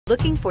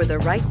Looking for the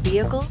right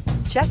vehicle?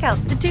 Check out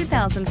the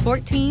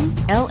 2014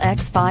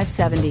 LX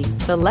 570.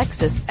 The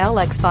Lexus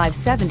LX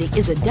 570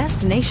 is a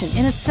destination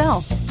in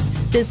itself.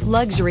 This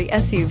luxury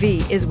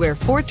SUV is where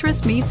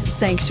fortress meets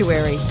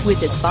sanctuary,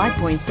 with its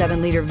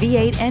 5.7-liter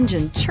V8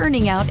 engine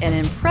churning out an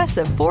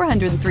impressive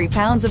 403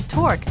 pounds of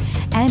torque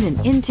and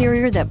an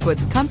interior that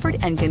puts comfort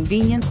and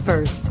convenience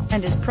first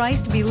and is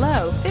priced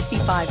below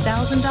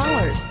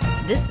 $55,000.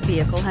 This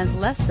vehicle has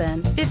less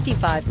than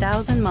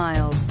 55,000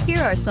 miles.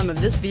 Here are some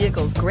of this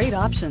vehicle's great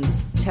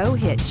options: tow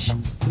hitch,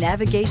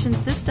 navigation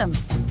system,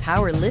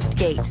 power lift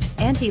gate,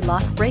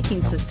 anti-lock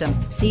braking system,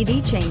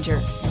 CD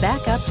changer,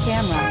 backup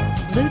camera,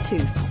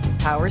 Bluetooth,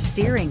 power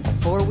steering,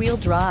 four-wheel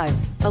drive,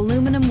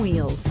 aluminum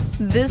wheels.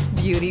 This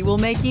beauty will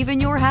make even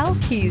your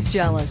house keys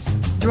jealous.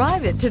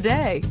 Drive it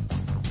today.